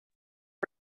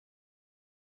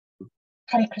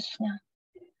Hare Krishna.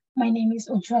 My name is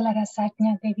Ujjvala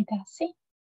Rasajna Devi Dasi,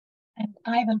 and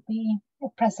I will be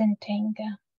presenting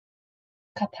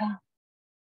Katha.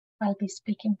 I'll be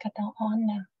speaking Katha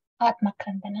on Atma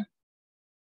Kandana.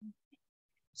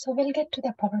 So we'll get to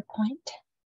the PowerPoint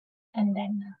and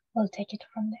then we'll take it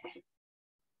from there.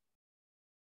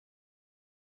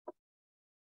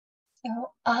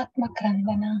 So Atma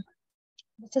Kandana.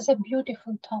 This is a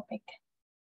beautiful topic.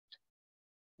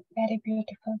 Very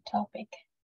beautiful topic.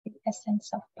 The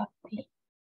essence of bhakti.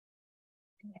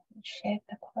 Let me share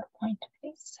the PowerPoint,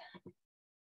 please.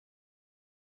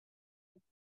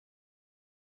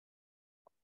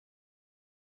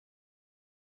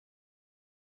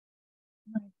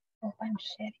 I hope I'm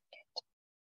sharing it.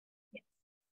 Yes.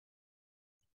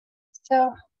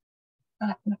 So,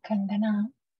 Atma Kandana.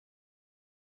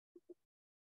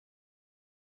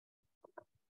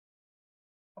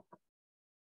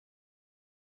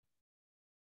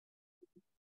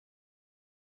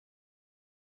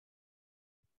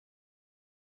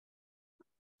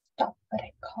 Stop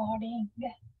recording.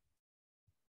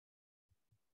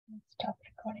 Stop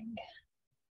recording.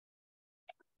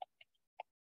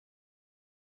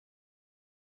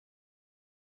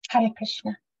 Hare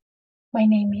Krishna. My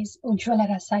name is Ujjvala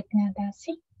Rasajna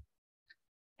Dasi,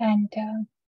 and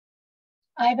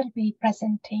I will be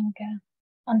presenting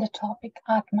on the topic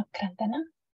Atma Kandana.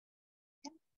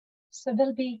 So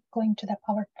we'll be going to the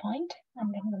PowerPoint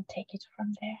and then we'll take it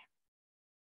from there.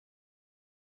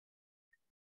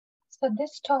 So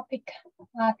this topic,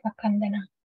 Atma Kandana,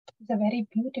 is a very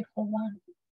beautiful one.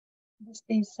 This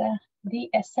is the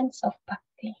essence of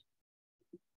bhakti,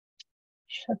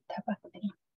 Shuddha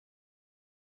Bhakti.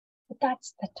 So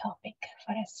that's the topic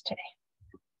for us today.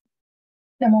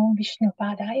 Namo Vishnu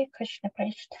Padaya Krishna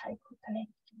Preshthaya Bhutale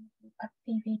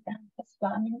Bhakti Vedanta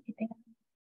Swamin Iti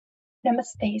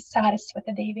Namaste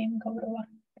Saraswata Devim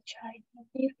Gauravan Pachai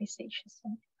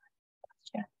Nirviseshasam.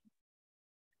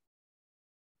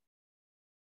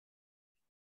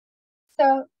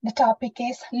 So the topic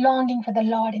is longing for the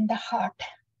Lord in the heart.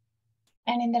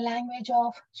 And in the language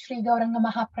of Sri Gauranga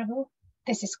Mahaprabhu,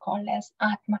 this is called as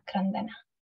Atma Kandana.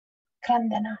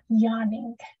 Kandana,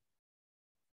 yearning.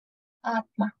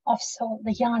 Atma of soul,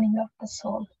 the yearning of the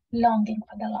soul, longing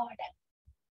for the Lord.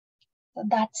 So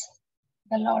that's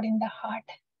the Lord in the heart,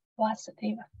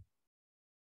 Vasudeva.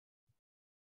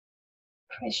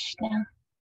 Krishna.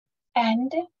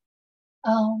 And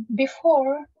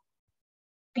before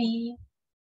we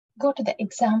go to the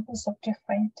examples of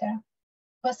different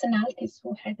personalities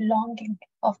who had longing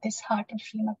of this heart in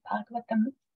Srimad Bhagavatam,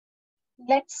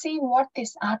 let's see what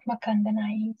this Atma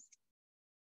Kandana is.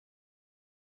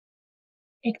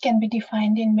 It can be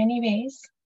defined in many ways.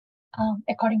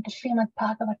 According to Srimad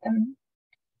Bhagavatam,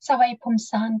 Savai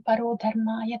Pumsan Paro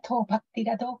Dharma Yatho Bhakti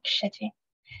Radokshaje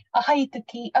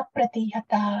Ahaituki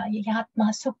Apratihata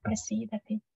Yatma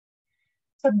Suprasidati.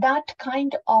 So that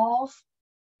kind of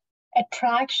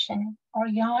attraction or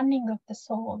yearning of the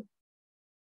soul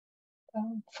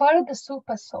for the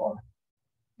super soul,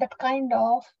 that kind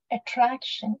of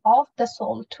attraction of the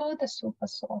soul to the super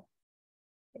soul,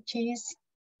 which is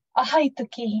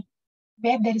ahaituki,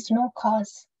 where there is no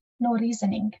cause, no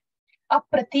reasoning,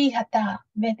 apratihata,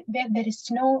 where there is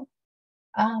no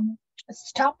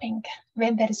stopping,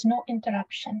 where there is no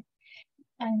interruption,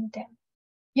 and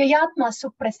yayatma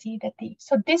suprasidati.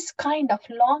 So this kind of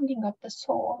longing of the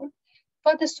soul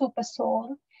for the super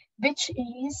soul, which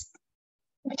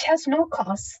has no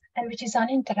cause and which is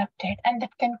uninterrupted, and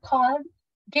that can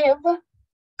give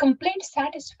complete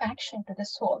satisfaction to the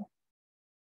soul.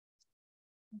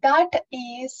 That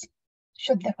is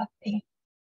Shuddha Bhakti.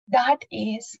 That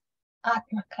is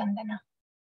Atma Kandana.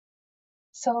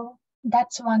 So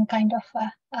that's one kind of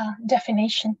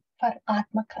definition for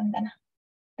Atma Kandana,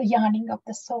 the yearning of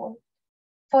the soul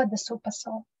for the super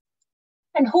soul.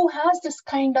 And who has this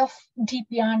kind of deep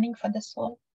yearning for the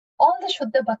soul? All the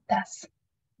Shuddha Bhaktas.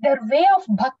 Their way of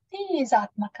bhakti is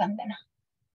Atma Kandana.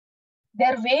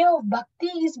 Their way of bhakti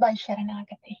is by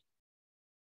Sharanagati.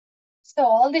 So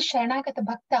all the Sharanagata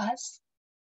Bhaktas,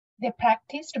 they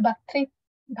practiced bhakti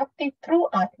through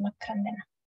Atma Kandana.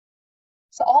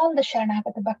 So all the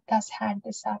Sharanagata Bhaktas had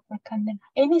this Atma Kandana.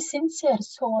 Any sincere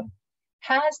soul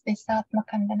has this Atma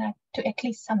Kandana to at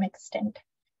least some extent.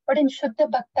 But in Shuddha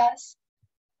Bhaktas,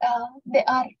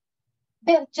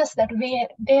 they're just that way,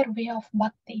 their way of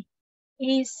bhakti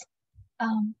is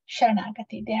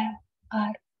Sharanagati. They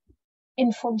are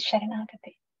in full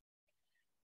Sharanagati.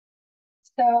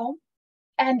 So,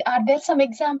 and are there some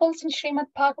examples in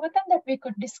Srimad Bhagavatam that we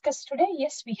could discuss today?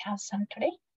 Yes, we have some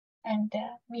today. And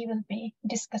we will be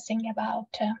discussing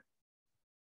about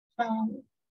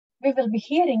we will be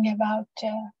hearing about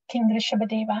King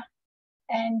Rishabhadeva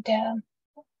and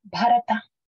Bharata,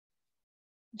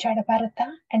 Jada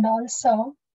Bharata, and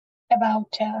also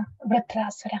about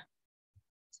Vritrasura.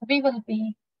 So we will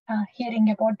be hearing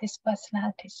about these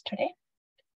personalities today.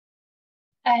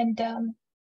 And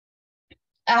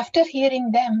after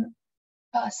hearing them,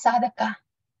 sadhaka,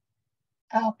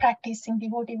 practicing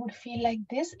devotee would feel like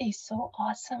this is so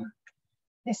awesome.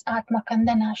 This Atma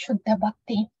Kandana, Shuddha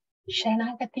Bhakti,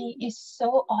 Sharanagati is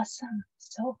so awesome,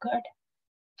 so good.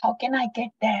 How can I get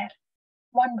there?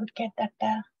 One would get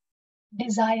that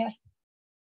desire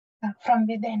from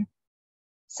within.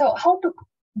 So how to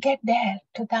get there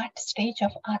to that stage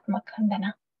of Atma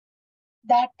Kandana?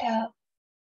 That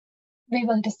we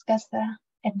will discuss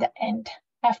at the end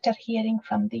after hearing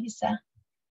from these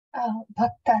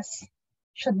bhaktas,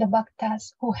 Shuddha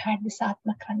Bhaktas who had this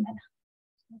Atma Kandana.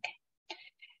 Okay.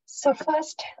 So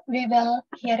first we will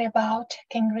hear about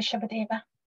King Rishabhadeva.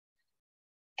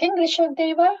 King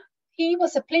Rishabhadeva, he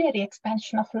was a plenary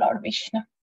expansion of Lord Vishnu.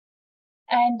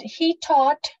 And he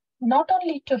taught not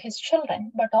only to his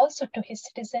children, but also to his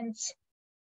citizens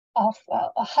of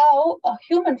how a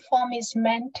human form is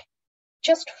meant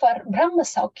just for Brahma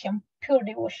Saukyam, pure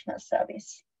devotional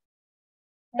service.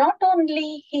 Not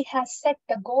only he has set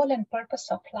the goal and purpose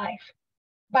of life,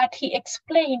 but he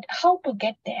explained how to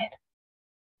get there,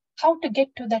 how to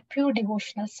get to that pure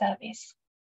devotional service.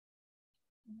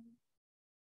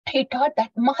 He taught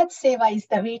that Mahat Seva is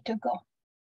the way to go.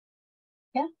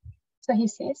 Yeah. So he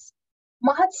says,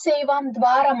 Mahat Sevam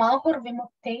Dvara Mahur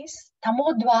Vimuktes,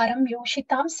 Tamo Dvaram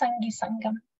Yoshitam Sangi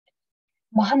Sangam,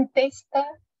 Mahantesta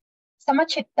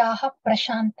Samachittaha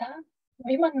Prashanta,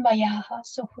 Vimanvayaha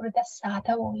Suhurda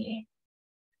Sadhavoye.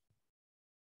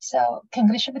 So King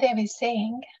Rishabhadeva is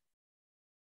saying,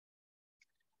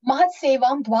 Mahat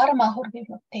Sevam Dvara Mahur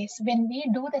Vimuktes, when we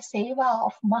do the Seva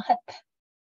of Mahat,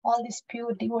 all these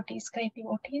pure devotees, great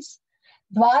devotees,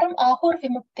 Dvaram Ahur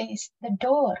Vimuktes, the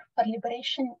door for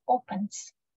liberation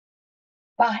opens.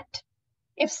 But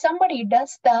if somebody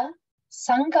does the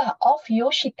Sangha of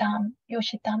Yoshitam,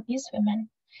 Yoshitam is women,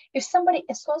 if somebody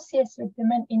associates with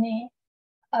women in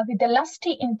with a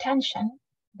lusty intention,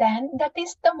 then that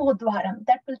is the Modvaram,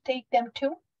 that will take them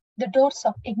to the doors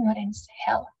of ignorance,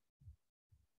 hell.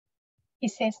 He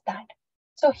says that.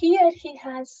 So here he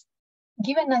has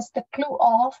given us the clue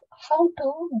of how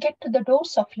to get to the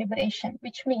doors of liberation,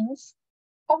 which means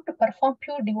how to perform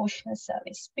pure devotional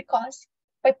service. Because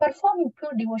by performing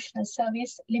pure devotional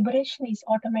service, liberation is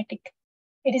automatic.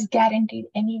 It is guaranteed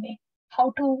anyway.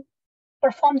 How to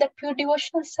perform that pure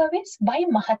devotional service? By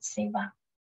Mahat Seva.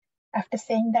 After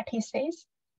saying that, he says,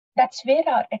 that's where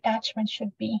our attachment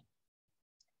should be.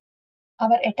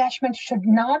 Our attachment should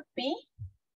not be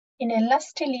in a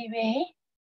lustily way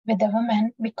with the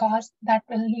woman, because that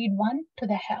will lead one to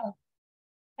the hell.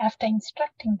 After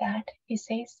instructing that, he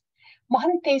says,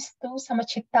 Mahantestu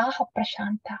Samachittaha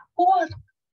Prashanta. Who are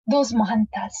those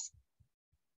Mahantas?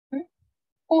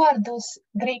 Who are those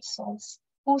great souls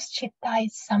whose chitta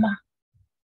is sama,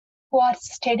 who are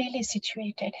steadily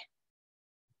situated?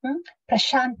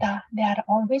 Prashanta, they are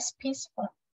always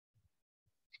peaceful.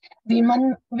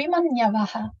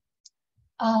 Vimanyavaha,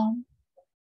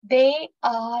 they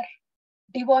are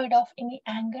devoid of any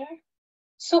anger.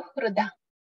 Suhruda,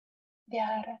 they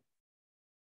are a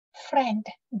friend,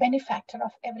 benefactor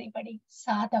of everybody.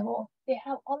 Sadhavo, they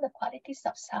have all the qualities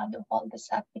of sadhu, all the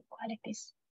sattvic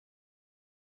qualities.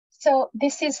 So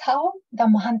this is how the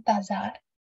Mahantas are.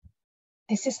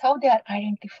 This is how they are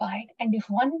identified. And if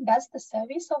one does the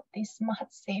service of this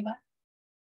Mahat Seva,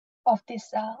 of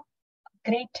this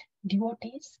great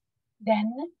devotees,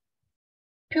 then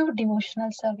pure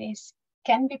devotional service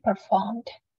can be performed,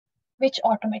 which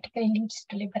automatically leads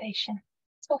to liberation.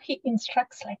 So he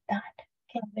instructs like that,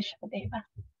 King Rishabhadeva.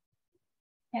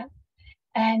 Yeah.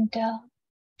 And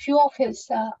few of his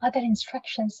other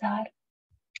instructions are,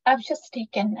 I've just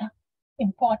taken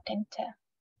important,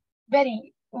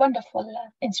 very wonderful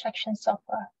instructions of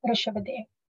Rishabhadeva.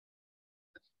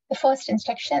 The first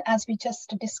instruction, as we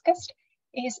just discussed,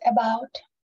 is about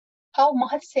how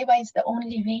Mahat Seva is the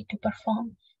only way to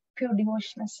perform pure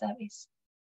devotional service.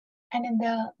 And in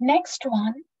the next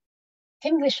one,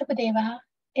 King Rishabhadeva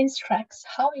instructs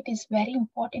how it is very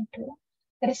important to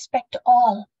respect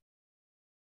all,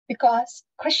 because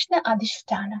Krishna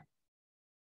Adhisthana,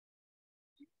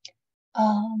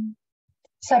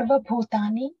 Sarva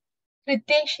Bhutani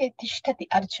Hrideshe Tishtati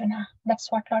Arjuna.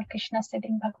 That's what Lord Krishna said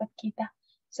in Bhagavad Gita.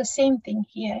 So same thing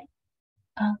here.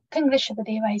 King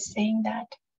Rishabhadeva is saying that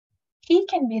he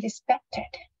can be respected.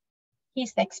 He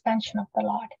is the expansion of the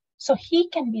Lord. So he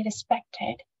can be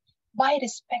respected by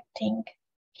respecting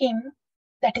him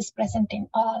that is present in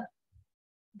all.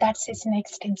 That's his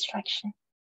next instruction.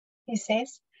 He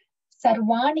says,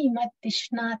 Sarvani mat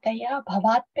tishnataya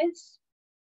bhavatpis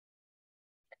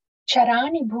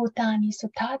charani bhutani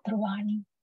suthatruvani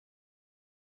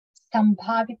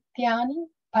sambhavityani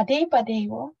pade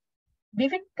padevo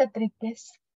viviktadritis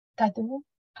tadu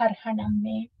harhanam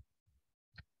me.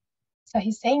 So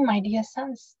he's saying, my dear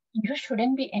sons, you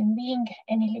shouldn't be envying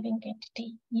any living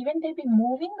entity, even they be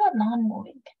moving or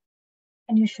non-moving.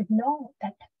 And you should know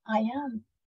that I am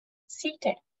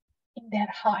seated in their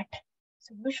heart.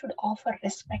 So you should offer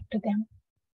respect to them,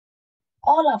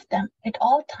 all of them, at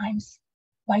all times.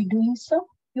 By doing so,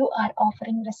 you are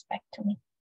offering respect to me.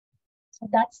 So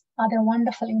that's another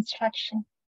wonderful instruction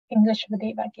English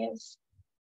Videva gives.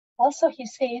 Also, he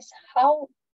says how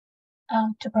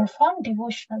to perform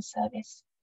devotional service.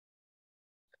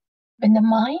 When the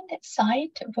mind,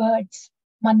 sight, words,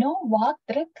 mano, vak,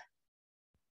 drik,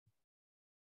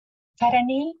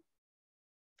 karane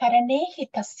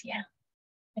hitasya,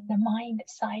 when the mind,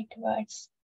 sight, words,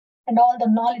 and all the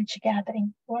knowledge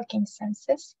gathering working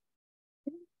senses,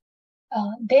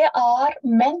 they are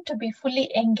meant to be fully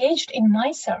engaged in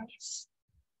my service.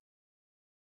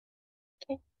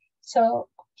 Okay? So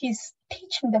he's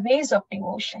teaching the ways of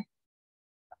devotion.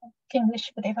 King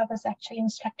Rishabhadeva was actually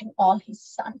instructing all his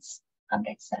sons,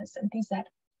 100 sons, and these are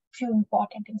few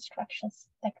important instructions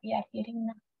that we are hearing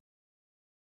now.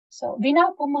 So,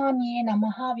 Vina Pumanyena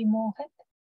Mahavimohat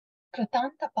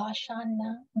Kritanta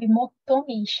Pashanna Vimoktom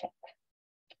Ishat.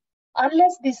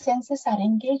 Unless these senses are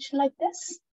engaged like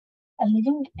this, a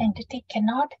living entity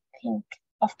cannot think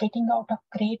of getting out of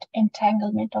great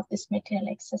entanglement of this material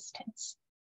existence.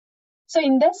 So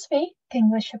in this way, King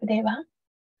Rishabhadeva,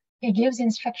 he gives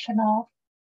instruction of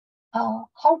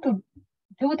how to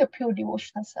do the pure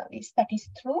devotional service, that is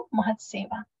through Mahat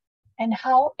Seva, and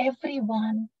how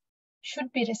everyone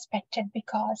should be respected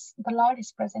because the Lord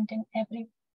is present in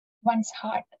everyone's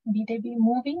heart, be they be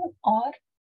moving or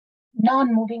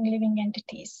non-moving living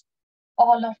entities.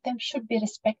 All of them should be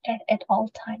respected at all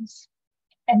times.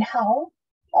 And how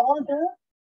all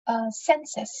the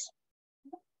senses,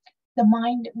 the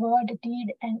mind, word,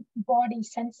 deed, and body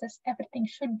senses, everything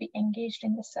should be engaged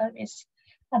in the service.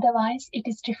 Otherwise, it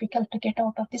is difficult to get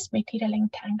out of this material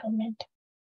entanglement.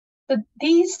 So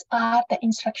these are the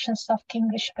instructions of King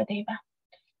Rishabhadeva.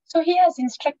 So he has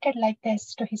instructed like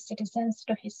this to his citizens,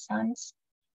 to his sons.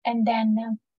 And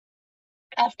then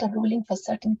after ruling for a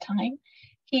certain time,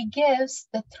 he gives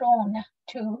the throne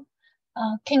to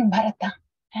King Bharata.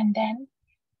 And then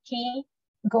he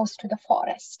goes to the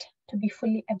forest to be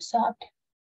fully absorbed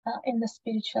in the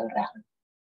spiritual realm.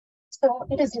 So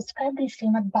it is described in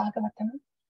Srimad Bhagavatam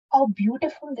how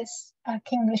beautiful this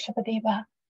King Rishabhadeva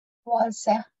was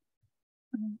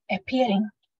appearing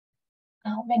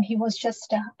when he was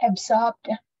just absorbed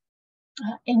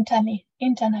internally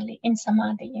in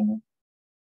samadhi,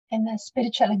 in a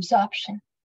spiritual absorption.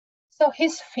 So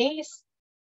his face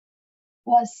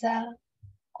was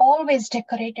always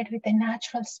decorated with a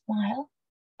natural smile,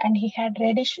 and he had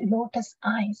reddish lotus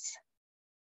eyes.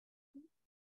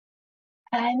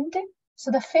 And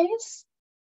so the face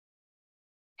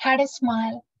had a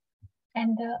smile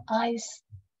and the eyes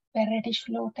were reddish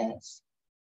lotus.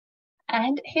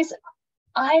 And his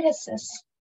irises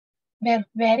were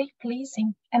very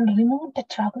pleasing and removed the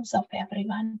troubles of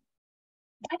everyone.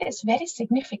 That is very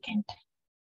significant.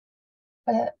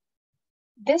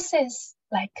 This is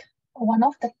like one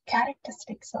of the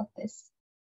characteristics of this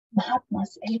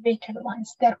Mahatmas, elevated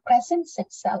ones. Their presence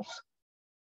itself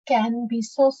can be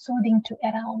so soothing to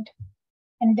around,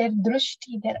 and their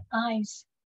drishti, their eyes,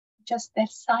 just their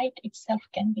sight itself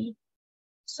can be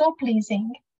so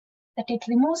pleasing that it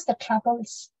removes the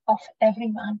troubles of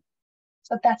everyone.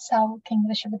 So that's how King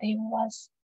Rishabhadeva was.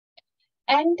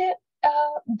 And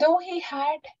though he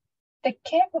had the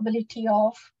capability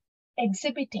of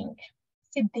exhibiting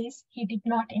siddhis, he did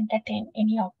not entertain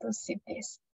any of those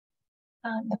siddhis,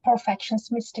 the perfections,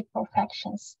 mystic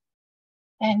perfections.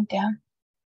 And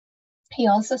he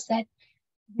also said,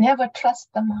 never trust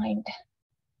the mind.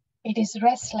 It is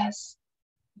restless.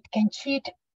 It can cheat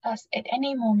us at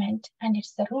any moment, and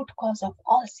it's the root cause of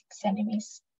all 6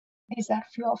 enemies. These are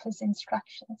few of his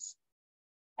instructions.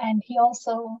 And he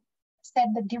also said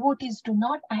that devotees do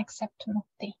not accept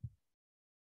mukti.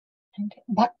 And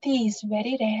bhakti is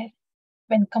very rare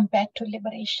when compared to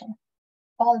liberation.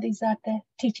 All these are the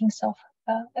teachings of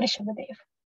Rishabhadeva.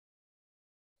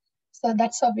 So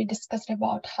that's what we discussed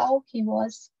about how he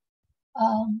was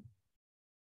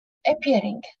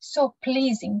appearing so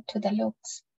pleasing to the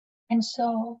looks, and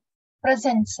so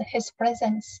his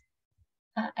presence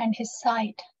and his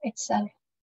sight itself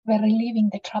were relieving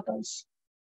the troubles.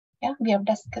 Yeah, we have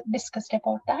discussed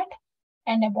about that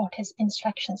and about his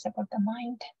instructions about the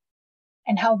mind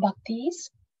and how bhakti is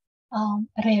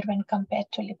rare when compared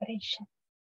to liberation.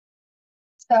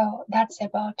 So that's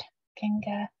about King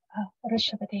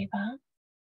Rishabhadeva.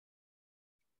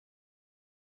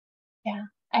 Yeah,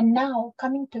 and now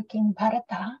coming to King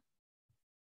Bharata.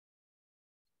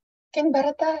 King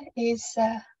Bharata is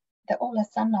the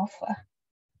oldest son of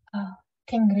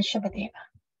King Rishabhadeva.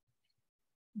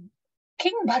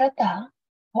 King Bharata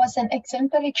was an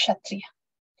exemplary Kshatriya.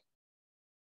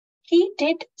 He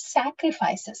did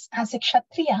sacrifices as a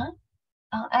Kshatriya,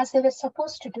 as they were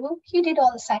supposed to do. He did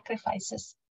all the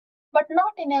sacrifices, but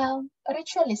not in a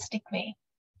ritualistic way.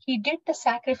 He did the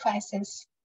sacrifices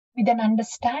with an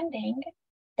understanding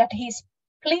that he's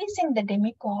pleasing the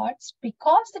demigods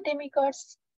because the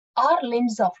demigods are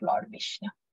limbs of Lord Vishnu,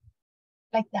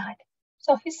 like that.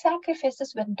 So his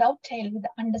sacrifices were dovetailed with the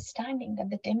understanding that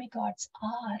the demigods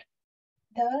are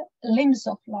the limbs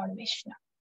of Lord Vishnu.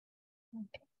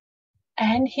 Okay.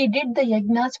 And he did the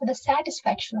yajnas for the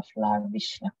satisfaction of Lord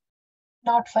Vishnu,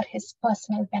 not for his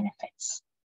personal benefits.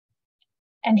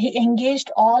 And he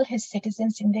engaged all his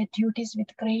citizens in their duties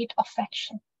with great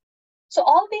affection. So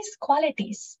all these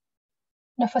qualities,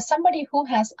 now for somebody who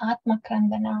has Atma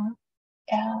Krandana,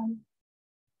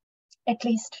 at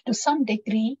least to some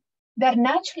degree, they're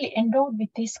naturally endowed with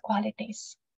these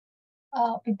qualities,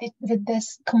 with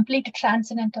this complete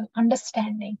transcendental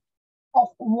understanding of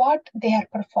what they are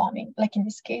performing. Like in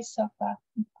this case of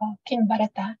King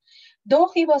Bharata,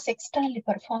 though he was externally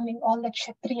performing all the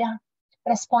Kshatriya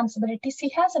responsibilities, he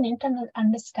has an internal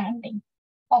understanding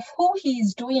of who he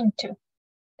is doing to,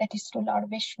 that is to Lord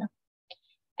Vishnu.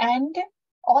 And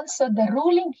also the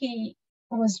ruling he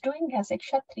was doing as a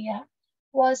Kshatriya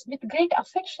was with great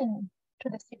affection to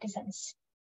the citizens.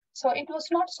 So it was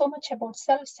not so much about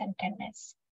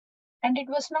self-centeredness, and it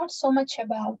was not so much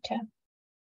about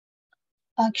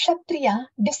Kshatriya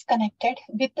disconnected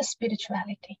with the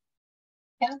spirituality.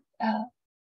 Yeah.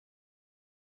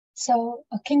 So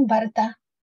King Bharata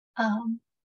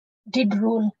did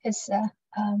rule his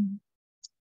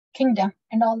kingdom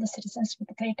and all the citizens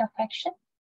with great affection,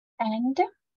 and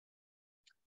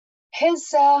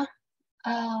his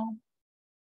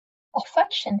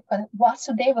affection for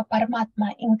Vasudeva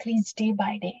Paramatma increased day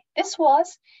by day. This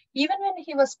was even when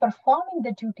he was performing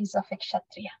the duties of a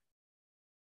Kshatriya.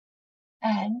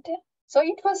 And so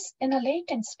it was in a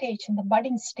latent stage, in the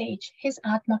budding stage, his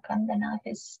Atma Kandana,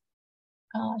 his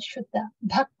Shuddha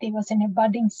Bhakti was in a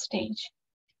budding stage.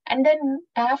 And then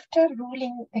after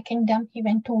ruling the kingdom, he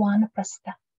went to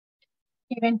Vanaprastha.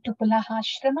 He went to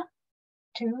Pulahashrama,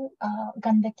 to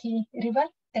Gandaki river.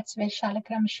 That's where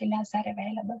Shalagram Shilas are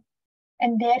available.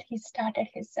 And there he started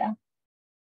his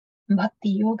Bhakti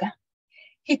Yoga.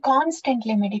 He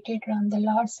constantly meditated on the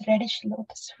Lord's reddish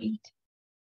lotus feet.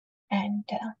 And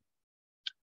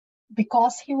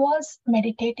because he was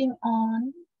meditating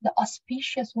on the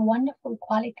auspicious, wonderful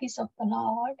qualities of the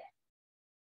Lord,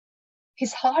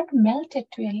 his heart melted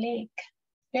to a lake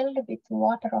filled with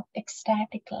water of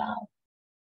ecstatic love.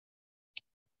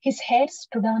 His hair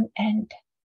stood on end,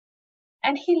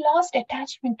 and he lost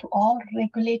attachment to all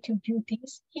regulative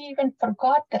duties. He even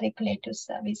forgot the regulative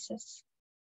services.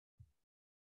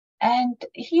 And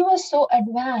he was so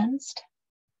advanced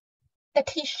that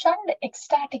he shunned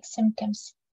ecstatic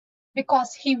symptoms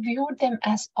because he viewed them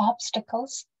as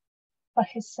obstacles for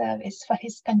his service, for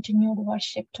his continued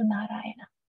worship to Narayana.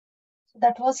 So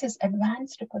that was his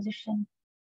advanced position.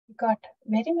 He got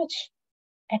very much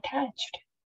attached.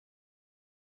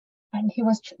 And he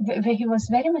was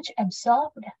very much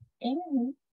absorbed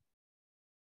in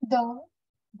the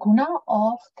guna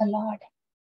of the Lord,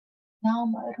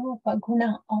 Nama, Rupa,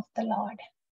 guna of the Lord.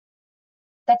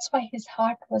 That's why his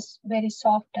heart was very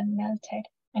soft and melted.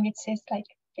 And it says like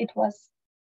it was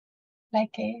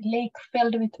like a lake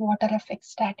filled with water of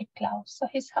ecstatic love. So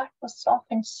his heart was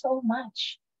softened so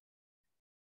much.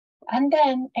 And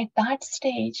then at that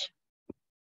stage,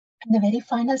 the very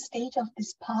final stage of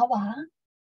this bhava,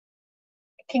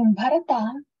 King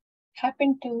Bharata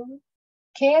happened to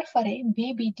care for a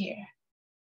baby deer.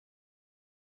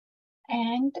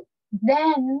 And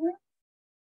then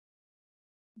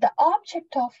the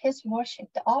object of his worship,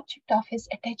 the object of his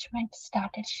attachment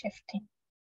started shifting.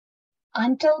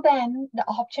 Until then, the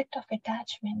object of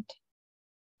attachment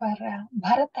for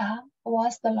Bharata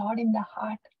was the Lord in the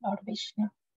heart, Lord Vishnu.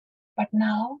 But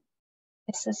now,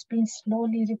 this has been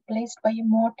slowly replaced by a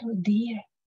mortal deer.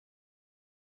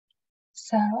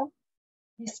 So,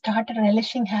 he started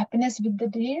relishing happiness with the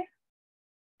deer,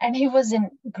 and he was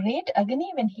in great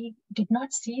agony when he did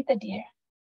not see the deer.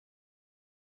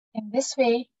 In this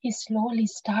way, he slowly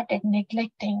started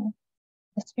neglecting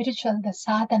the spiritual, the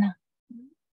sadhana,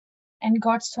 and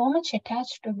got so much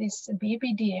attached to this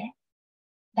baby deer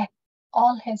that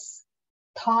all his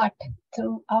thought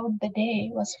throughout the day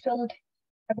was filled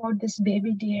about this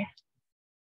baby deer.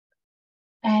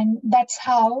 And that's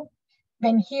how,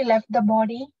 when he left the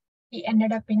body, he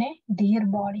ended up in a deer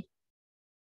body.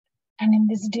 And in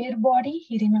this deer body,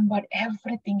 he remembered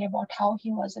everything about how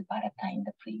he was a Bharata in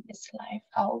the previous life,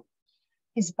 how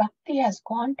his bhakti has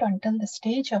gone to until the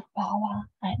stage of bhava,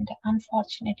 and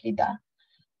unfortunately the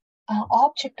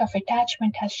object of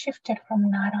attachment has shifted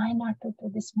from Narayana to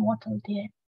this mortal deer.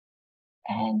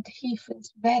 And he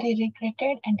feels very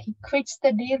regretted, and he quits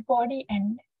the deer body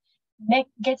and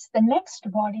gets the next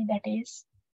body, that is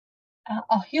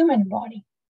a human body.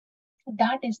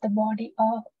 That is the body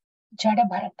of Jada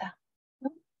Bharata.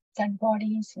 That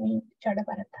body is named Jada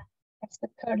Bharata. That's the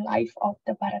third life of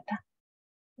the Bharata.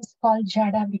 It's called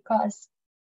Jada because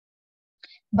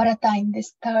Bharata in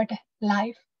this third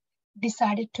life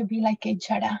decided to be like a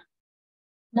Jada,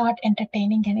 not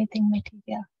entertaining anything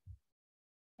material.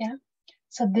 Yeah.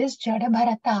 So this Jada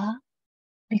Bharata,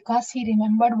 because he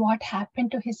remembered what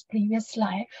happened to his previous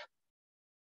life,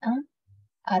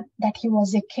 that he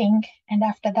was a king, and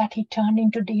after that he turned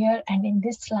into deer, and in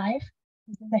this life,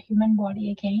 he's in the human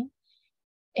body again.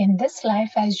 In this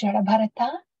life as Jada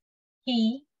Bharata,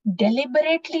 he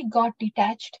deliberately got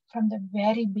detached from the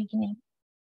very beginning,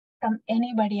 from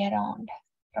anybody around,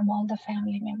 from all the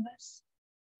family members.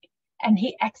 And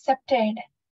he accepted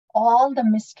all the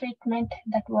mistreatment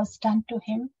that was done to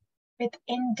him with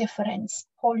indifference,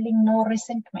 holding no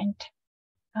resentment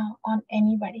on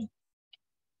anybody.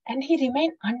 And he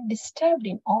remained undisturbed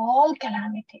in all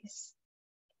calamities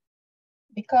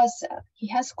because he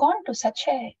has gone to such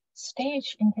a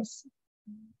stage in his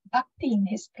bhakti in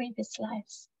his previous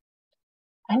lives.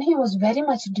 And he was very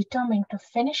much determined to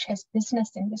finish his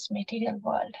business in this material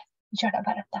world. Jada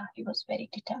Bharata, he was very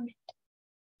determined.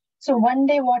 So one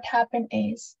day what happened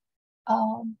is,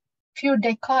 few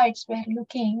dacoits were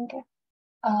looking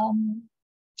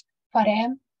for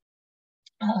an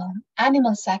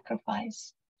animal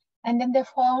sacrifice. And then they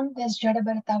found this Jada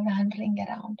Bharata wandering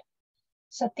around.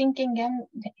 So thinking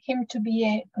him to be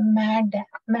a mad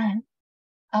man,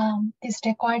 these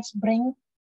dacoits bring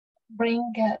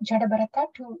Jada Bharata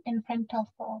in front of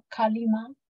Kali Ma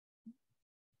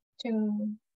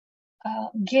to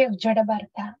give Jada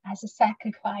Bharata as a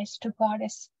sacrifice to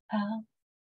goddess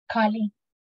Kali.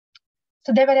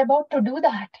 So they were about to do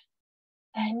that,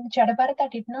 and Jada Bharata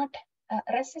did not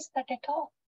resist that at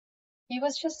all. He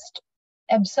was just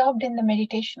absorbed in the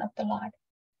meditation of the Lord.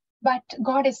 But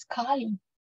goddess Kali,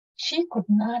 she could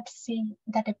not see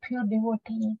that a pure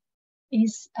devotee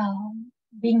is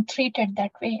being treated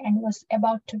that way and was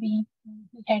about to be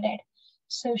beheaded.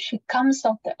 So she comes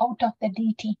out of the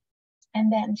deity,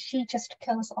 and then she just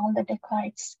kills all the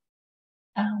dacoits.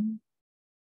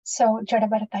 So Jada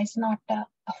Bharata is not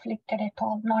afflicted at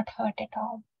all, not hurt at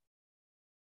all.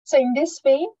 So in this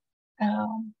way,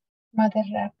 Mother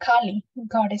Kali,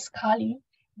 goddess Kali,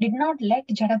 did not let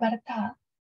Jada Bharata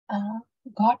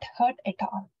got hurt at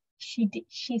all.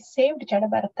 She saved Jada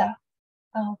Bharata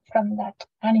from that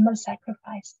animal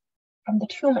sacrifice, from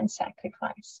that human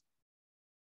sacrifice.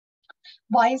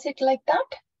 Why is it like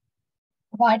that?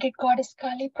 Why did goddess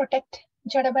Kali protect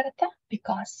Jada Bharata?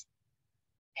 Because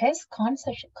his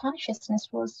consciousness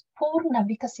was Purna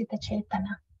Vikasita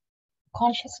Chetana.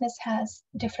 Consciousness has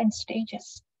different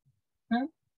stages.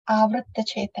 Avritta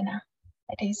Chetana,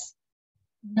 that is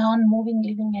non-moving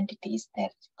living entities, their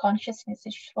consciousness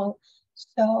is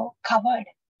so covered.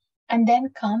 And then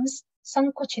comes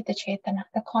Sankuchita Chetana,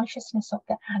 the consciousness of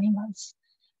the animals.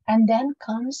 And then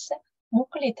comes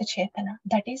Mukulita Chetana,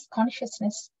 that is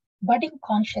consciousness, budding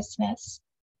consciousness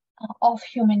of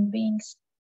human beings.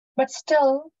 But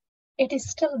still, it is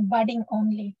still budding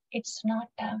only. It's not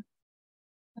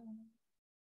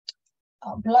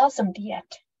blossomed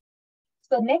yet.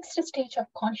 So the next stage of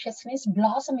consciousness,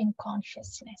 blossoming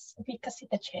consciousness,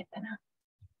 Vikasita Chetana.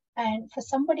 And for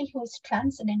somebody who is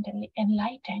transcendentally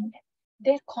enlightened,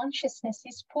 their consciousness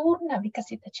is Purna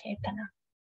Vikasita Chetana.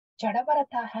 Jada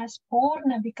Bharata has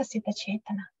Purna Vikasita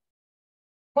Chetana.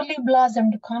 Fully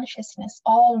blossomed consciousness,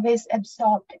 always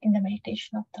absorbed in the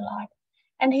meditation of the Lord.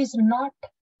 And he's not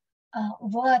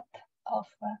worth of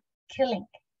killing,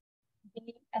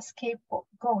 being a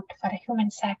scapegoat for a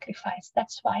human sacrifice.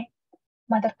 That's why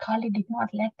Mother Kali did not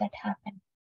let that happen.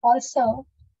 Also,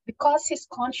 because his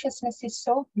consciousness is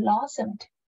so blossomed,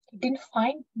 he didn't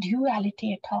find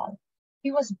duality at all.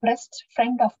 He was best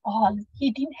friend of all.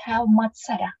 He didn't have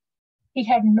Matsara. He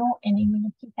had no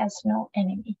enemy. He has no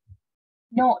enemy.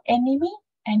 No enemy,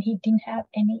 and he didn't have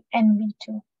any envy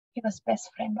too. He was best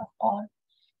friend of all.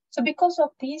 So because of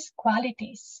these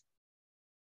qualities,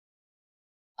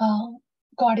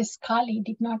 Goddess Kali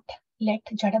did not let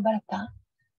Jadabharata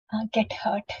get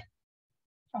hurt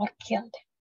or killed.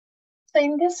 So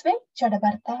in this way,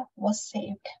 Jadabharata was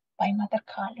saved by Mother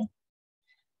Kali.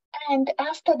 And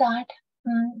after that,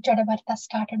 Jadabharata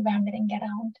started wandering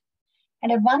around.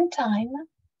 And at one time,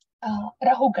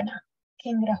 Rahugana,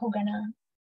 King Rahugana,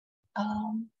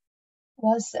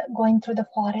 was going through the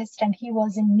forest and he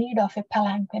was in need of a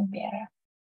palanquin bearer.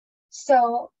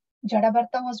 So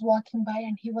Jadabharata was walking by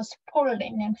and he was pulled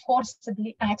in and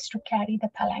forcibly asked to carry the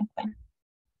palanquin.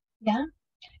 Yeah.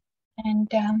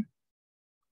 And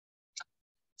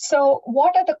so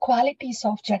what are the qualities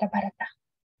of Jadabharata?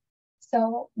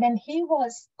 So when he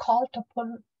was called to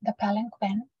pull the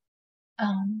palanquin,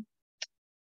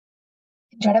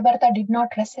 Jadabharata did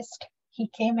not resist. He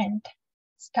came and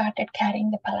started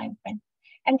carrying the palanquin.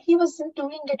 And he wasn't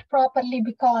doing it properly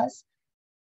because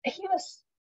he was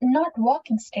not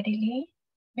walking steadily,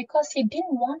 because he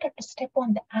didn't want to step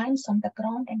on the ants on the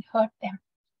ground and hurt them.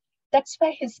 That's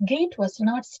why his gait was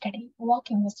not steady,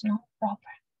 walking was not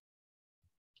proper.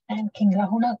 And King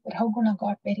Rahugana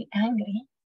got very angry.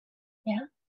 Yeah.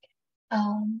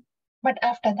 But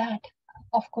after that,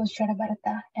 of course,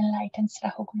 Jadabharata enlightens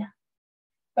Rahugana.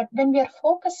 But when we are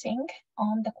focusing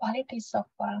on the qualities of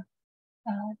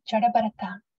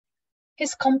Jadabharata,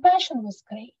 his compassion was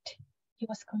great. He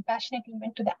was compassionate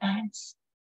even to the ants.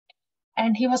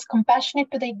 And he was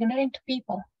compassionate to the ignorant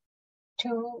people,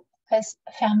 to his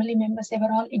family members. They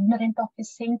were all ignorant of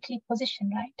his saintly position,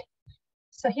 right?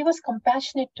 So he was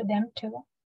compassionate to them too,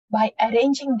 by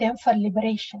arranging them for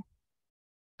liberation.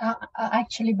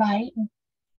 Actually, by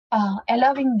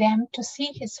allowing them to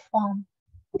see his form.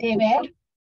 They were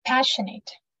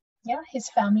passionate. Yeah, his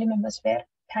family members were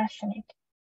passionate.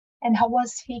 And how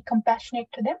was he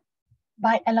compassionate to them?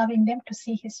 By allowing them to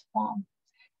see his form.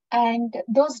 And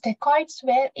those dacoits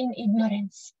were in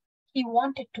ignorance. He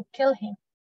wanted to kill him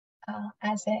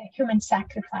as a human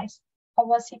sacrifice. How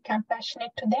was he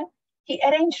compassionate to them? He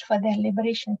arranged for their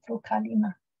liberation through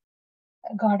Kalima,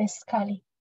 Goddess Kali.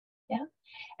 Yeah,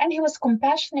 and he was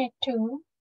compassionate to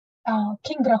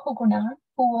King Rahugana,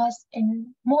 who was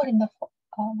more in the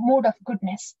mood of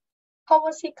goodness. How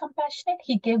was he compassionate?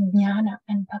 He gave jnana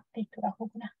and bhakti to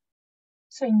Rahugana.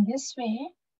 So in this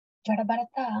way,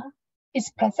 Jadabharata, his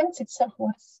presence itself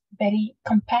was very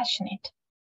compassionate,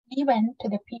 even to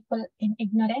the people in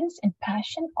ignorance, in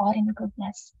passion, or in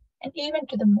goodness, and even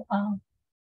to the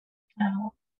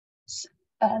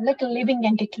little living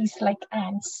entities like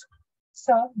ants.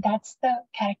 So that's the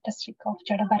characteristic of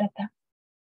Jadabharata.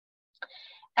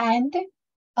 And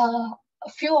a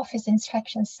few of his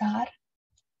instructions are: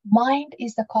 mind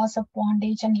is the cause of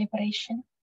bondage and liberation.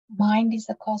 Mind is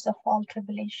the cause of all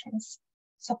tribulations.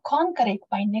 So conquer it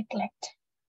by neglect,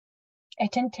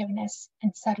 attentiveness,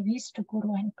 and service to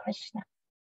Guru and Krishna.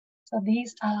 So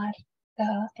these are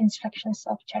the instructions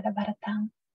of Jadabharata.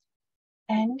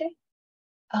 And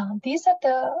these are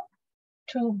the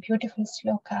two beautiful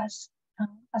slokas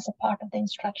as a part of the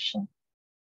instruction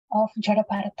of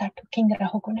Jadabharata to King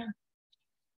Rahugana.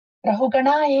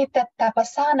 Rahugana etat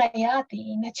tapasa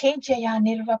nayati na chejaya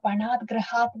nirvapanad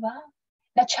grahadva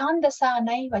na chandasa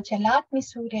naiva jalatmi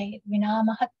surya vina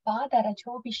mahatpada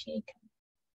rajobhishekam.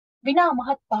 Vina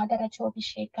mahatpada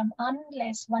rajobhishekam,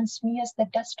 unless one smears the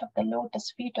dust of the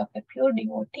lotus feet of a pure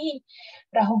devotee,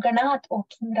 Rahuganat, O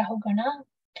King Rahugana,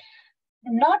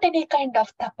 not any kind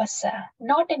of tapasa,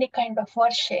 not any kind of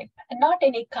worship, not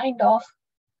any kind of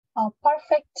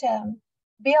perfect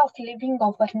way of living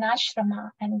of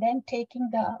varnashrama and then taking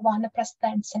the vanaprastha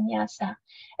and sannyasa,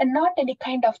 and not any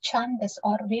kind of chandas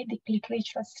or Vedic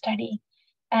literature study,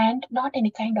 and not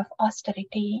any kind of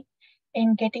austerity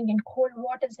in getting in cold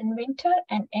waters in winter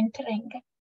and entering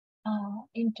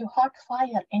into hot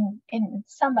fire in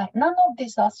summer. None of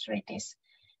these austerities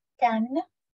can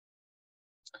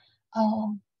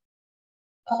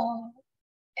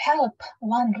help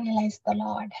one realize the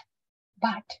Lord,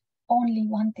 but only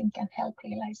one thing can help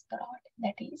realize the Lord,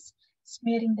 that is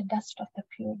smearing the dust of the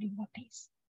pure devotees.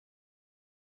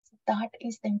 So that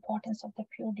is the importance of the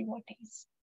pure devotees,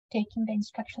 taking the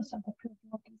instructions of the pure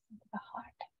devotees into the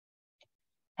heart.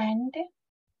 And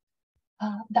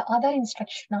the other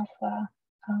instruction of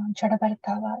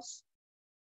Jadabharata was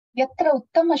Yatra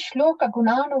uttama shloka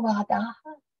gunanuvadaha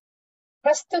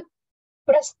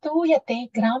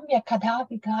prastuyate gramya kadha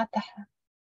vigataha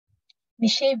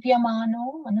Nishevyamano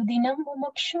anudinam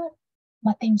mumukshu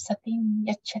matim satim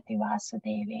yachati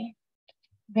vasudeve.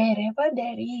 Wherever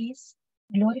there is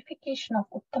glorification of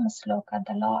Uttama Sloka,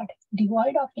 the Lord,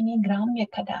 devoid of any Gramya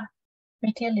Kada,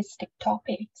 materialistic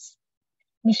topics,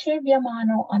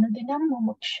 Nishevyamano Anudinam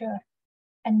Mumukshur.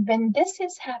 And when this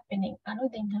is happening,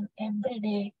 Anudinam, every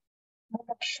day,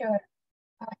 Mumukshur,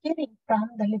 hearing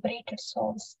from the liberated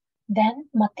souls, then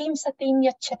Matim Satim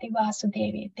Yachati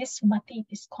Vasudevi, this Mati,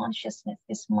 this consciousness,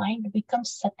 this mind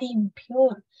becomes Satim,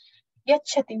 pure,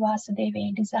 Yachati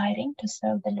Vasudevi, desiring to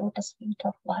serve the lotus feet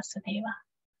of Vasudeva.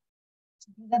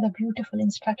 So these are the beautiful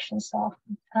instructions of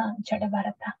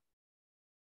Jadavarata.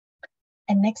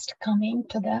 And next, coming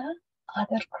to the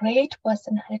other great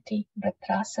personality,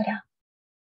 Vritrasura.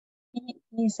 He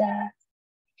is a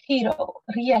hero,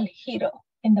 real hero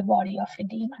in the body of a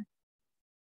demon.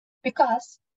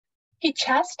 Because he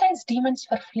chastised demons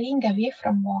for fleeing away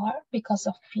from war because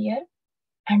of fear,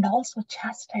 and also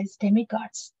chastised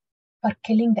demigods for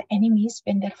killing the enemies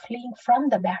when they're fleeing from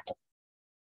the battle.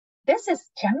 This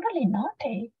is generally not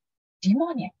a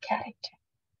demoniac character.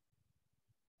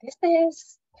 This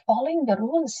is following the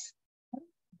rules,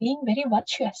 being very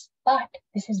virtuous, but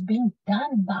this is being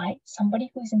done by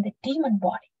somebody who is in the demon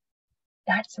body.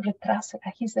 That's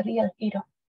Vritrasura. He's a real hero.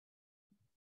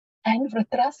 And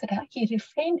Vritrasura, he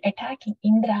refrained attacking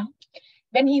Indra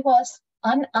when he was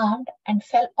unarmed and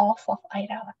fell off of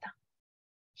Airavata.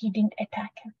 He didn't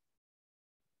attack him.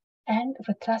 And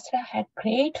Vritrasura had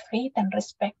great faith and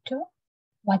respect to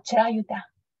Vajrayudha,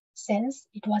 since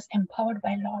it was empowered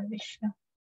by Lord Vishnu.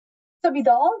 So with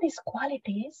all these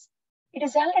qualities, it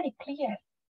is already clear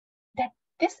that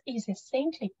this is a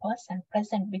saintly person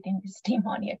present within this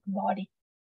demoniac body.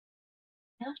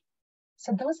 Yeah?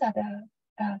 So those are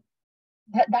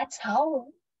that's how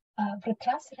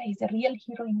Vritrasura is a real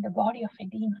hero in the body of a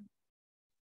demon.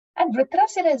 And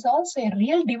Vritrasura is also a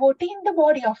real devotee in the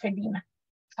body of a demon.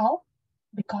 How?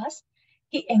 Because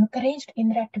he encouraged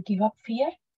Indra to give up fear,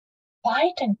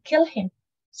 fight and kill him,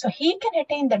 so he can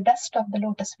attain the dust of the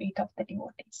lotus feet of the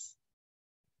devotees.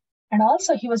 And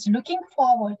also he was looking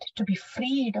forward to be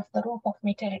freed of the rope of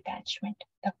material attachment,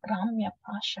 the Gramya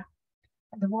Pasha,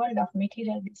 the world of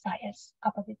material desires,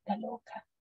 Apavitta Loka.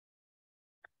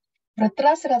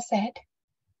 Vritrasura said,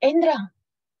 Indra,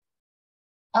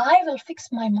 I will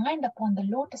fix my mind upon the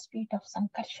lotus feet of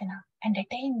Sankarshana and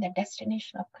attain the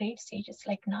destination of great sages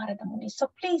like Narada Muni.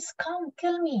 So please come,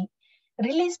 kill me,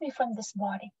 release me from this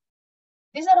body.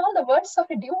 These are all the words of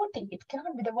a devotee. It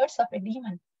cannot be the words of a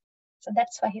demon. So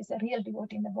that's why he's a real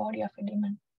devotee in the body of a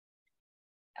demon.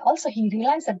 Also, he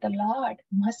realized that the Lord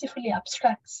mercifully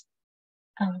obstructs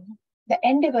the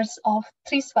endeavors of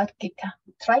Trisvargika,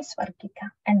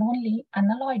 and only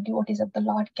unalloyed devotees of the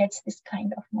Lord gets this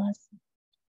kind of mercy.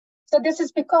 So this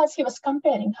is because he was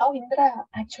comparing how Indra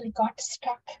actually got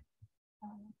stuck,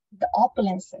 the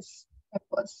opulences that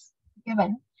was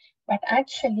given, but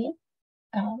actually,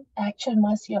 actual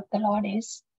mercy of the Lord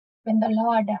is when the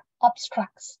Lord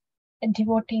obstructs the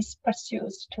devotee's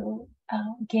pursuits to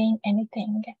gain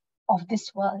anything of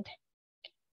this world.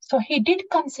 So he did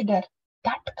consider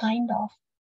that kind of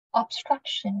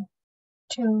obstruction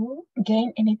to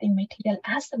gain anything material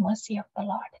as the mercy of the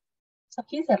Lord. So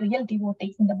he's a real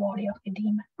devotee in the body of a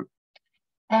demon.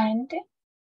 And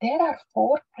there are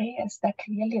 4 prayers that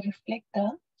really reflect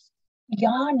the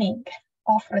yearning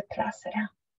of Vritrasura,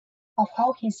 of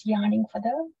how he's yearning for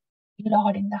the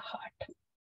Lord in the heart.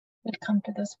 We'll come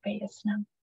to those prayers now.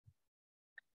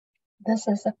 This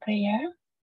is a prayer.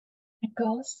 It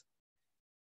goes,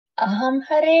 Aham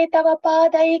hare tava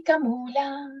padaika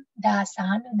mula,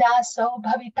 dasanu daso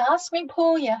bhavitasmi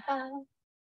bhuyaha.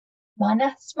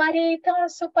 Manah smare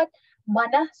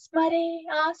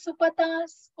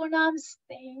asupatas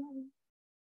punamste.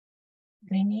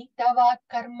 Grinitava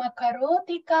karma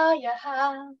karoti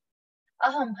kayaha.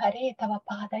 Aham hare tava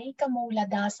padaika mula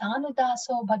dasanu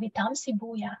daso bhavitamsi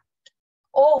bhuya.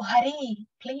 Oh Hari,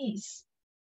 please,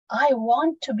 I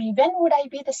want to be, when would I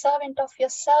be the servant of your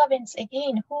servants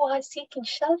again who are seeking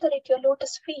shelter at your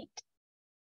lotus feet?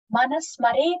 Manas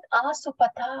maret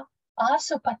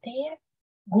asupate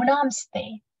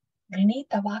gunamste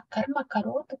grinitava karma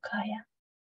karotu kaya.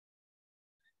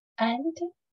 And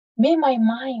may my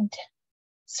mind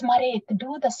smaret,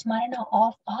 do the smarana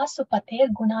of asupater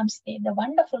gunamste, the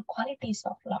wonderful qualities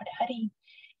of Lord Hari.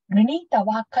 Grinita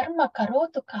va karma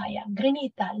karotu kaya.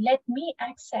 Grinita, let me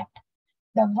accept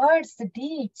the words, the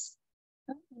deeds,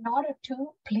 in order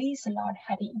to please Lord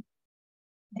Hari.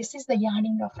 This is the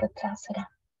yearning of Vritrasura.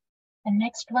 The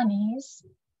next one is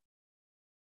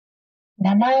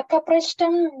Nanaka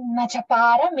prashtam na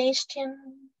chapara meshtyam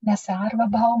na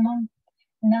sarvabhaumam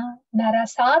na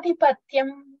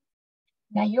narasadhipatyam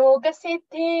na yoga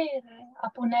siddhir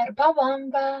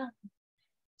apunarbhavamba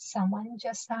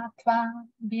samanjasatva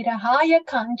virahaya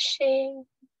kanshe.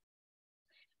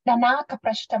 Nanaka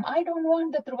prashtam, I don't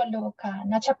want the Dhruvaloka.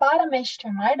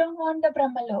 Nachaparameshtam, I don't want the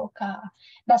Brahmaloka.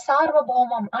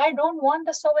 Nasarvabhaumam, I don't want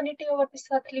the sovereignty over the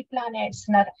earthly planets.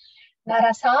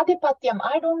 Narasadhipatyam,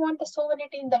 I don't want the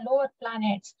sovereignty in the lower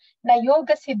planets. Na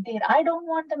Yoga Siddhir, I don't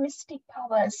want the mystic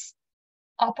powers.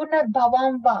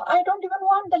 Apunarbhavamba, I don't even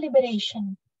want the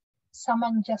liberation.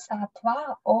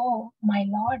 Samanjasatva, oh my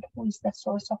Lord, who is the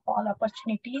source of all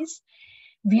opportunities.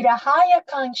 Virahaya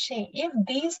kanshe, if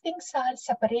these things are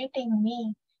separating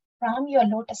me from your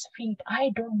lotus feet,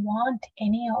 I don't want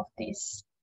any of this,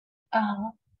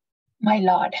 my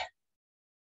Lord.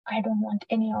 I don't want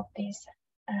any of this.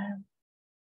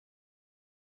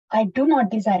 I do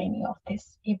not desire any of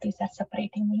this if these are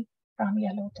separating me from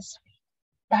your lotus feet.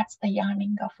 That's the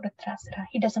yearning of Vritrasura.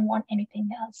 He doesn't want anything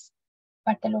else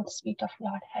but the lotus feet of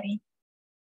Lord Hari.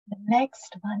 The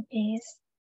next one is,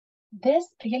 this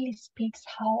really speaks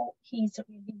how he is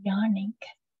really yearning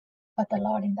for the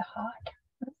Lord in the heart,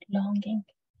 longing.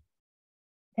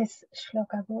 This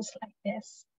shloka goes like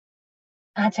this.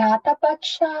 Ajata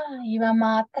paksha iva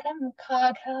matram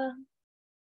khagha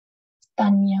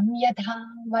stanyam yadha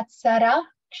vatsara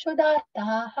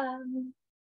kshudartaha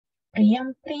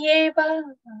priyam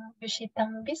priyeva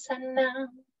vishitam visanna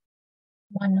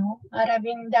mano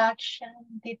aravindaksha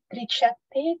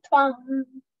ditrikshate tvam.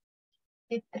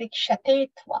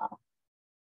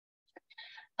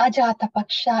 Ajata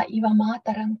paksha iva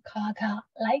mataram kagha,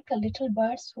 like a little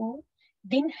birds who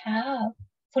didn't have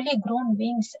fully grown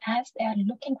wings as they are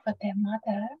looking for their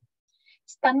mother.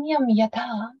 Stanyam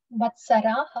yatha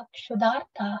vatsaraha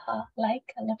kshudartaha,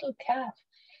 like a little calf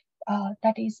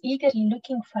that is eagerly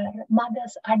looking for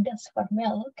mother's udders for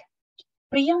milk.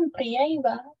 Priyam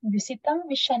priyaiva vyusitam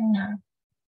vishanna.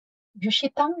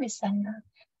 Vyushitam visanna,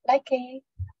 like a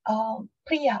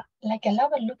Priya, like a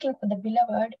lover looking for the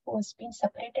beloved who has been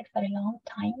separated for a long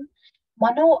time.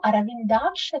 Mano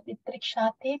aravindaksha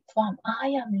ditrikshate tvam. I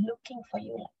am looking for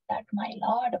you like that, my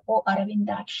Lord, O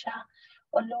Aravindaksha,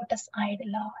 O lotus-eyed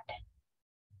Lord.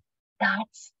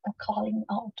 That's the calling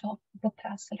out of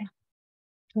Vritrasura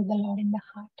to the Lord in the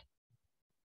heart.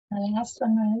 The last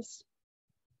one is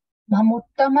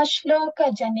Mamuttama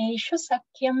shloka janeshu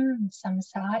sakyam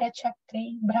samsara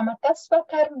chakre brahmatasva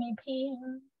karmibhi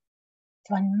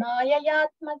tvanmaya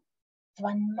yatma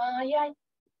tvanmaya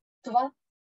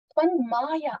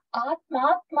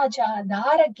atmatmaja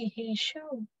daragiheshu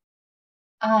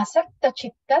asakta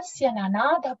chittasya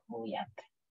nanada bhuyat.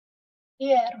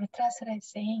 Here Vritrasura is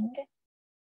saying,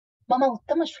 Mama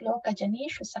uttama shloka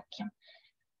janeshu sakyam.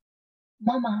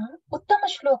 Mama uttama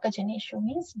shloka janeshu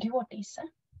means devotees.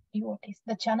 Devotees,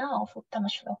 the jana of uttama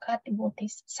shloka,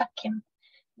 devotees, sakyam.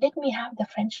 Let me have the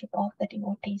friendship of the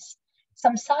devotees.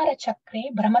 Samsara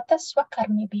chakre brahmatasva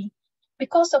karmibhi.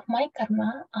 Because of my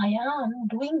karma, I am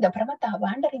doing the brahmata,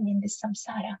 wandering in this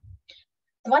samsara.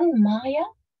 Tvan maya,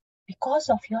 because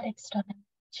of your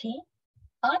externality.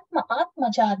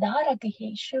 Atmaja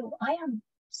daragiheshu, I am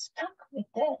stuck with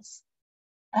this.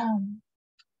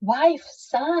 Wife,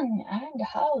 son, and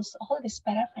house, all this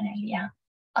paraphernalia.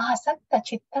 Asakta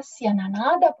chittasya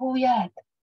nanada bhuyat.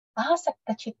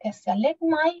 Asakta chittasya. Let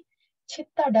my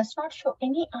chitta does not show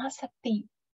any asakti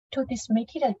to this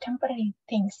material temporary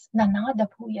things. Nanada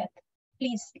bhuyat.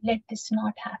 Please let this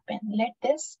not happen.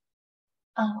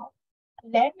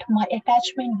 Let my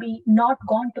attachment be not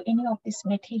gone to any of these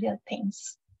material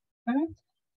things.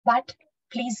 But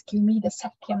please give me the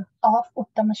sakyam of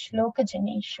uttama shloka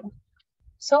janeshu.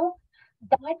 So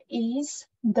that is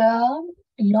the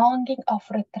longing of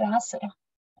Vritrasura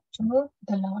to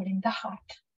the Lord in the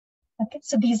heart. Okay,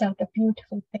 so these are the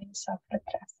beautiful things of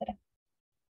Vritrasura.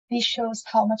 This shows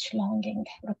how much longing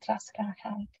Vritrasura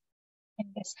had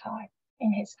in his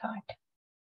heart.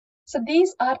 So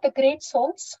these are the great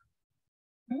souls.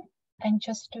 And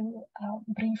just to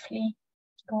briefly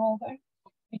go over,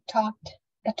 the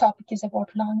topic is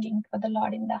about longing for the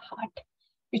Lord in the heart.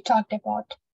 We talked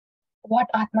about what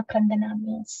Atmakandana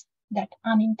means, that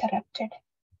uninterrupted,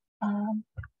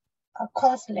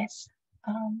 causeless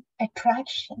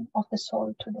attraction of the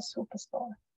soul to the super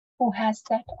soul. Who has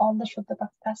that? All the Shuddha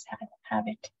Bhaktas have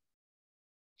it.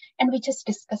 And we just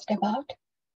discussed about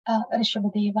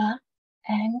Rishabhadeva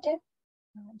and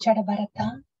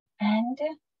Jadabharata and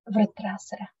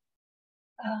Vritrasura.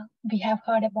 We have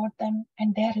heard about them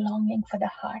and their longing for the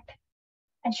heart.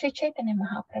 And Sri Chaitanya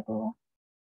Mahaprabhu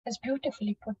has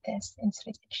beautifully put this in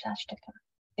Sri Sikshashtakam,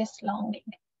 this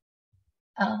longing.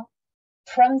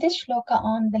 From this shloka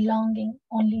on, the longing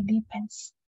only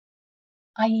deepens.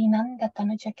 Ayi Nanda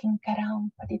Tanuja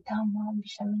Kinkaram Paditamam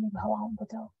Vishami Bhavam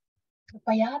Buddho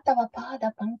Upayatava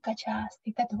Pada Pankaja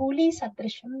Stita Dhuli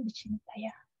Sadrisham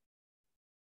Vichintaya.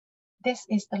 This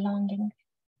is the longing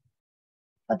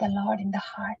for the Lord in the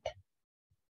heart.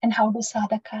 And how do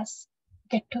sadhakas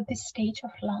get to this stage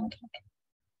of longing?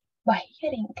 By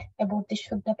hearing about the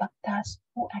Shuddha Bhaktas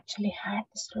who actually had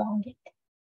this longing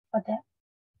for the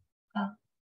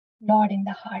Lord in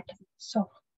the heart. So,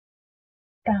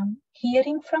 from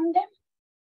hearing from them,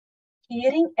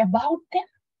 hearing about them,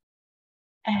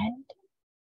 and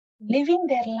living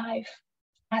their life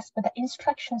as per the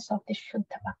instructions of the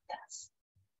Shuddha Bhaktas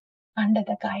under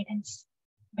the guidance.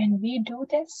 When we do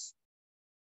this,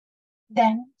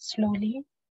 then slowly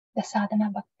the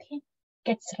sadhana bhakti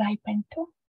gets ripened to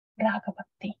raga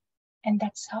bhakti. And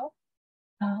that's how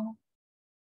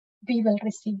we will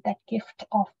receive that gift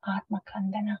of Atma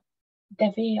Kandana,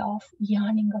 the way of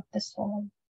yearning of the soul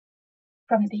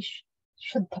from the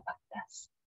Shuddha Bhaktas.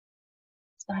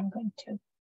 So I'm going to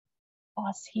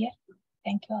pause here.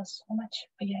 Thank you all so much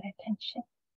for your attention.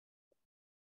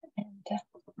 And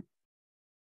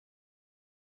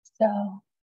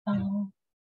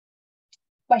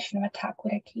Vaishnava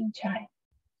Thakura ki jai.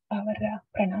 Our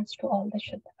pranams to all the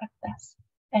Shuddha Bhaktas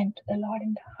and to the Lord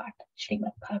in the heart.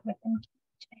 Srimad Bhagavatam ki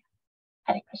jai.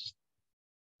 Hare Krishna.